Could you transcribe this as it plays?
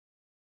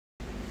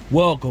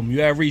Welcome.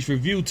 You have reached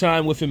review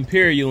time with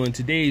Imperial, and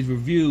today's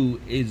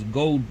review is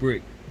Gold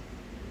Brick,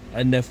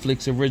 a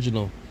Netflix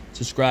original.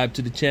 Subscribe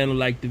to the channel,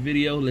 like the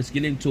video. Let's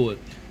get into it.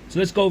 So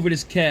let's go over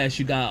this cast.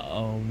 You got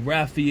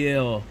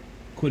Raphael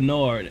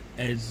Quinard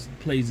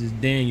plays as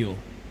Daniel.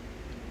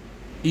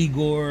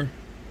 Igor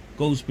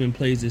Ghostman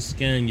plays as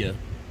Scania.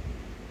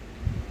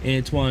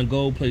 Antoine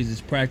Gold plays as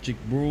Patrick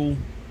Brule.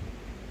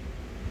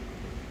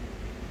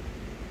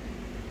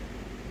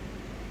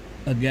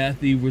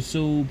 Agatha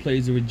Rasul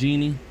plays as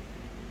Regina.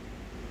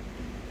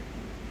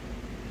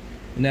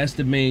 And that's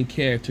the main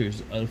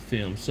characters of the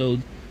film. So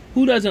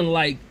who doesn't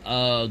like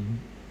a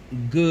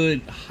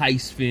good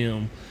heist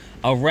film,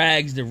 a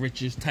rags to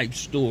riches type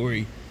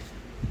story?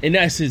 And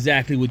that's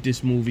exactly what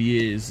this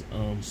movie is.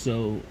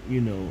 So, you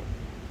know,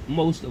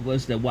 most of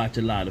us that watch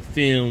a lot of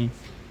film,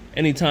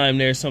 anytime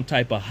there's some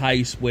type of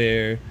heist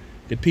where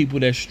the people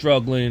that's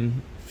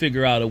struggling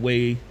figure out a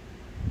way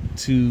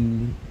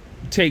to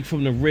take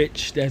from the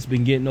rich that's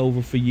been getting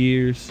over for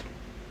years,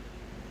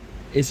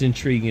 it's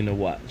intriguing to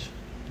watch.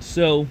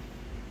 So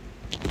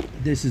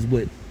this is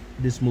what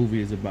this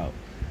movie is about.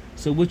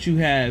 So what you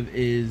have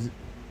is,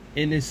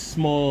 in this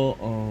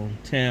small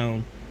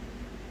town,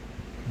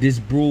 this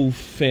Brule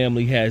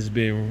family has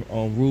been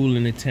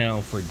ruling the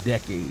town for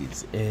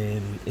decades,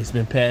 and it's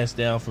been passed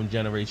down from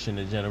generation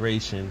to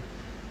generation,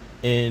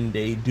 and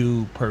they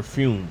do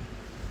perfume.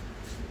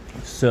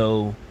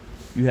 So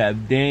you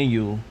have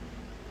Daniel,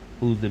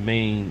 who's the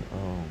main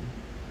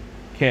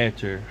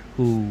character,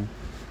 who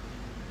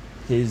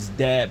his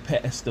dad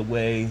passed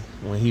away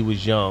when he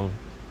was young,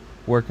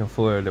 working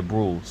for the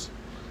Brules,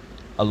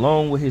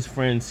 along with his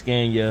friend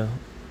Scania.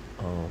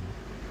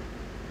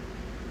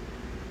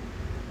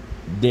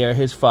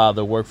 His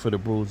father worked for the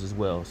Brules as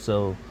well.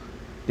 So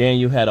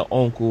Daniel had an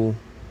uncle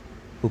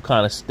who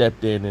kind of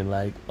stepped in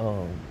and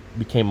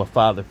became a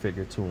father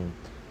figure to him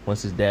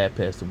once his dad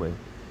passed away.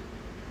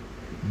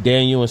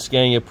 Daniel and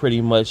Scania pretty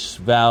much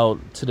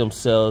vowed to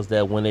themselves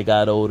that when they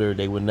got older,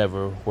 they would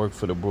never work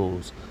for the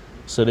Brules.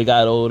 So they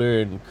got older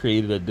and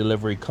created a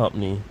delivery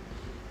company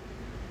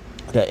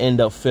that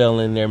ended up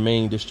failing. Their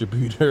main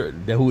distributor,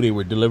 who they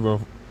were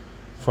delivering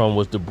from,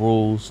 was the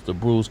Brules. The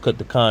Brules cut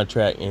the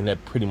contract, and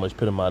that pretty much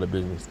put them out of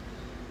business.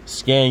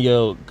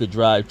 Scania could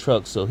drive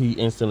trucks, so he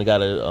instantly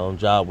got a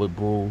job with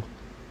Brule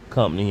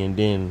Company, and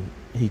then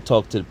he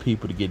talked to the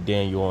people to get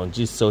Daniel on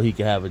just so he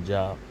could have a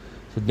job.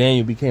 So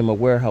Daniel became a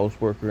warehouse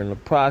worker. In the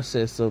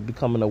process of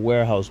becoming a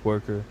warehouse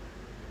worker,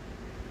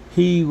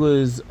 he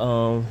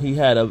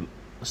had a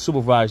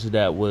supervisor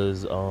that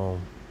was a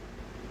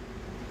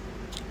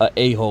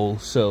a-hole.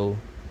 So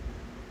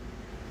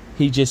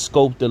he just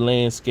scoped the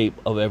landscape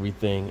of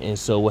everything. And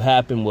so what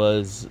happened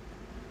was,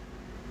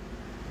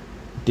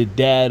 the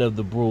dad of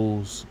the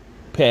Brules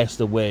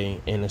passed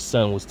away and the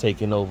son was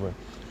taken over.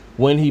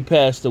 When he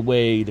passed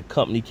away, the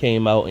company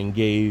came out and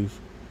gave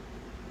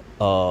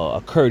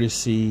a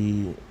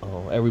courtesy,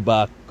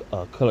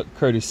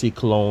 courtesy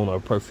cologne or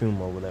perfume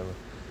or whatever.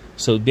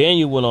 So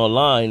Daniel went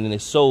online and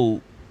it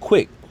sold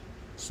quick.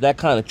 So that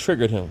kind of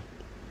triggered him.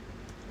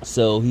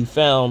 So he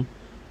found,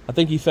 I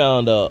think he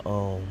found a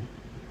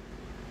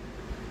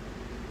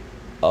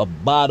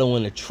bottle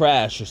in the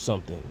trash or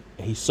something.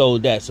 And he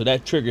sold that. So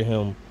that triggered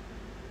him.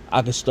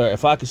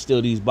 If I could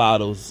steal these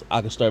bottles,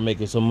 I could start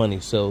making some money.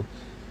 So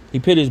he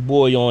put his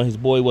boy on. His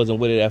boy wasn't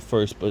with it at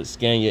first, but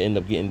Scania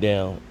ended up getting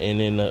down.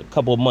 And in a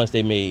couple of months,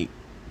 they made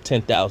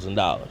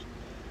 $10,000.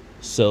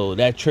 So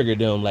that triggered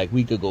them, like,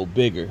 we could go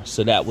bigger.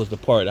 So that was the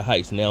part of the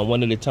heist. Now,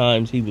 one of the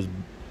times he was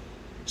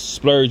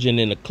splurging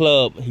in the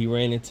club, he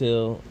ran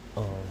into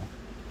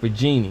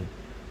Regina,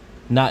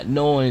 not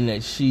knowing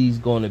that she's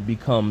going to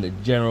become the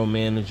general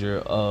manager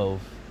of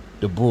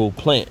the Brule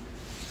plant.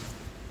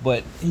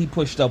 But he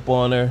pushed up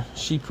on her.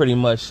 She pretty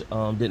much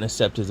didn't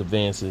accept his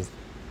advances.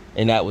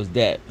 And that was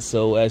that.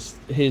 So as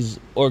his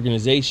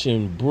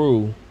organization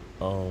grew,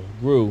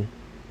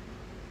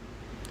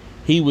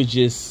 he was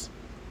just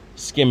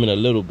skimming a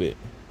little bit.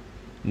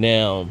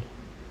 Now,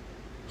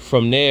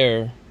 from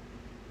there,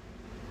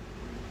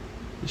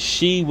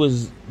 she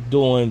was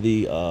doing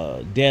the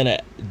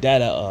data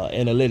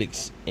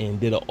analytics and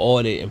did an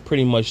audit and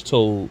pretty much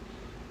told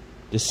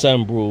the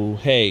son Brule,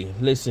 hey,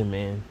 listen,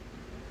 man,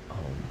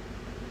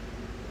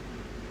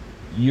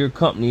 your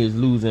company is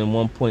losing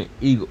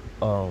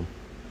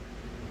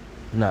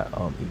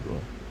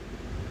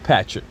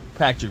Patrick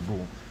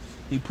Brule.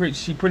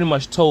 She pretty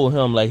much told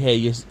him, like, hey,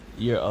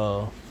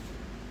 your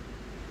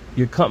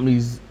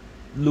company's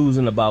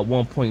losing about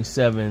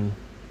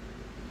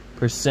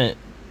 1.7%,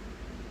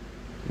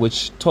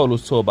 which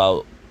totals to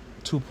about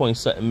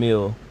 2.7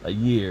 mil a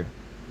year,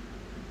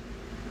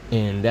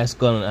 and that's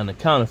gone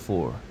unaccounted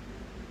for.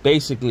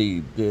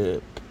 Basically,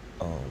 the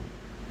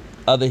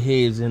other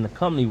heads in the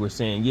company were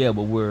saying, yeah,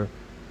 but we're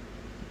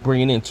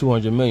bringing in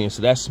 200 million,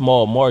 so that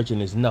small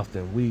margin is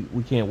nothing. We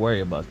can't worry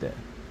about that.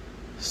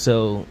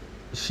 So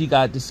she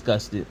got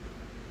disgusted,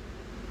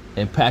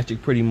 and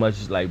Patrick pretty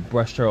much like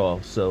brushed her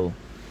off. So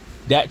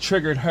that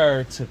triggered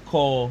her to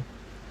call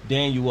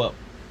Daniel up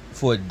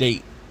for a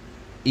date,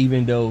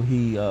 even though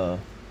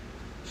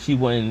she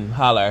wouldn't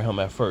holler at him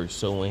at first.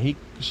 So when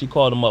she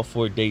called him up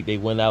for a date, they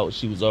went out.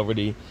 She was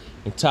already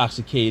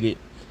intoxicated,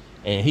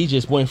 and he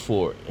just went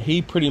for it.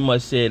 He pretty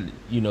much said,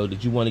 you know,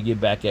 did you want to get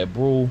back at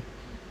Brule?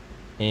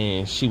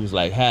 And she was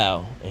like,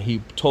 how? And he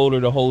told her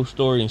the whole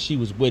story, and she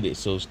was with it.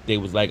 So they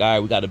was like, all right,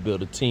 we got to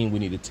build a team. We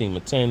need a team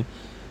of 10.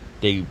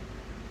 They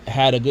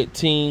had a good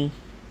team,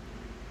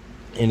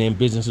 and then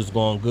business was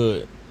going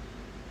good.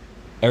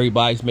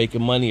 Everybody's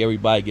making money.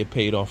 Everybody get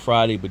paid on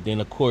Friday. But then,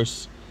 of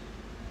course,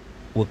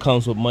 what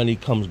comes with money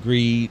comes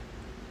greed.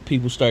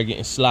 People start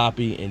getting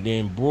sloppy. And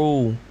then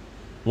Brule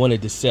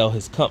wanted to sell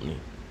his company.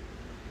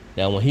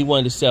 Now, when he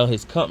wanted to sell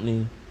his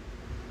company,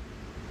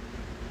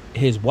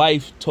 his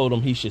wife told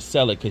him he should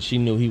sell it because she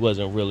knew he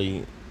wasn't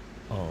really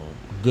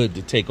good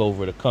to take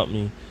over the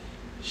company.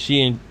 She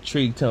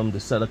intrigued him to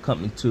sell the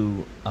company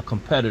to a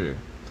competitor.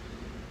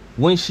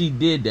 When she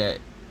did that,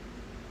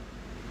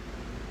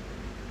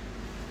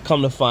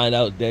 come to find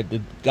out that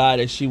the guy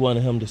that she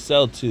wanted him to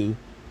sell to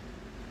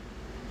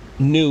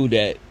knew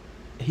that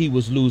he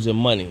was losing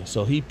money.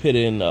 So he put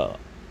in a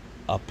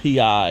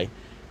PI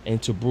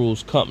into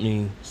Brule's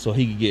company so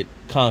he could get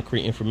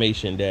concrete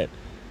information that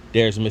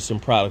there's missing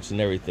products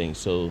and everything.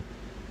 So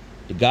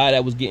the guy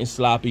that was getting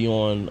sloppy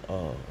on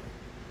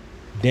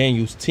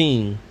Daniel's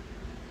team,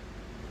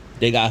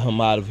 they got him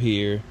out of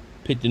here,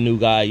 put the new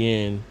guy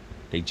in.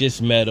 They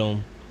just met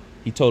him.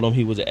 He told him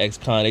he was an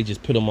ex-con. They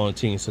just put him on the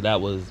team. So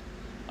that was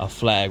a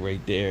flag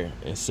right there.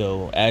 And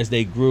so as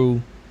they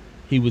grew,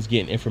 he was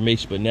getting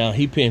information. But now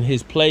he putting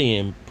his play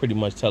in, pretty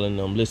much telling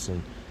them,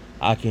 listen,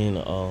 I can,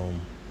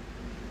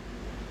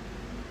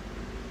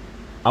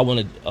 I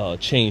want to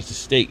change the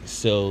stakes.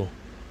 So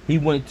he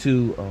went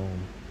to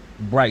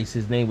Bryce.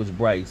 His name was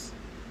Bryce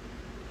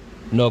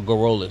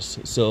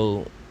Nogarolis.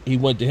 So he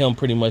went to him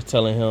pretty much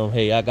telling him,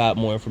 hey, I got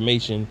more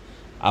information.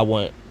 I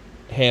want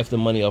half the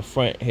money up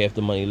front, half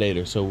the money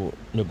later. So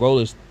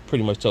Nogarolis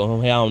pretty much told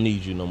him, hey, I don't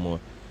need you no more.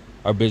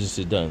 Our business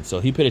is done. So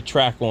he put a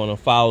track on him,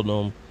 followed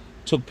him,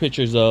 took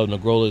pictures of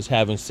Nogarolis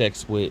having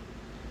sex with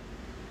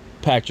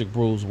Patrick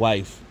Brule's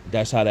wife.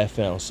 That's how that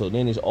found. So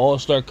then it all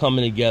start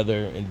coming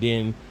together, and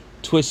then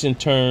twists and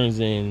turns,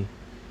 and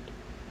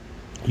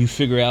you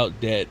figure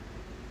out that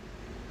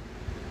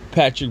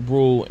Patrick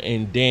Brule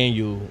and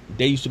Daniel,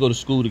 they used to go to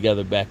school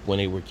together back when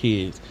they were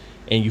kids.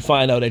 And you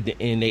find out at the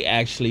end, they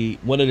actually,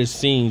 one of the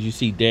scenes, you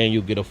see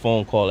Daniel get a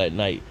phone call at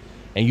night,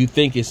 and you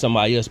think it's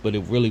somebody else, but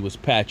it really was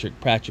Patrick.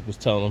 Patrick was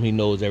telling him he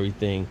knows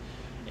everything,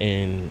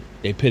 and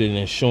they put an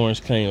insurance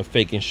claim, a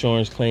fake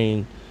insurance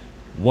claim.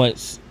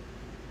 Once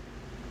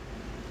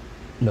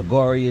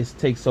Nogarius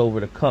takes over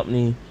the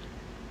company,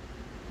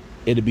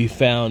 it'll be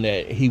found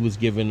that he was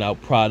giving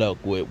out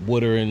product with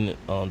water in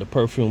the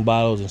perfume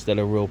bottles instead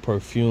of real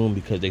perfume,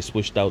 because they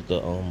switched out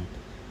the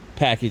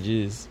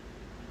packages,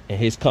 and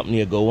his company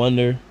will go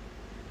under.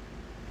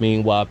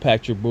 Meanwhile,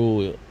 Patrick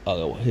Brule,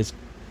 his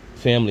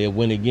family will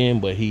win again,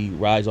 but he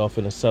rides off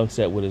in the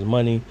sunset with his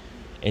money.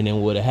 And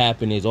then what'll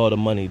happen is all the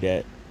money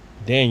that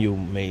Daniel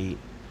made,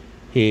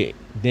 he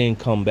then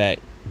come back,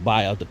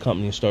 buy out the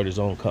company, and start his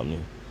own company.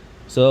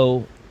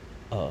 So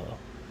it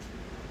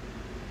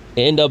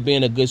ended up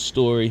being a good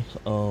story,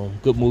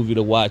 good movie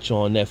to watch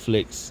on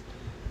Netflix.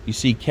 You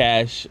see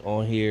Cash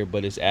on here,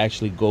 but it's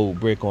actually Gold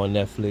Brick on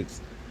Netflix.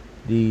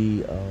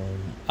 The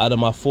out of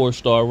my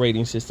 4-star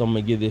rating system, I'm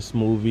gonna give this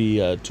movie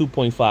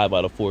 2.5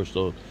 out of 4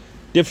 stars.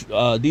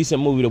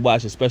 Decent movie to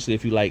watch, especially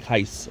if you like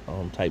heist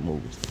type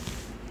movies.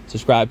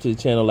 Subscribe to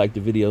the channel, like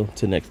the video.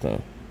 Till next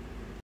time.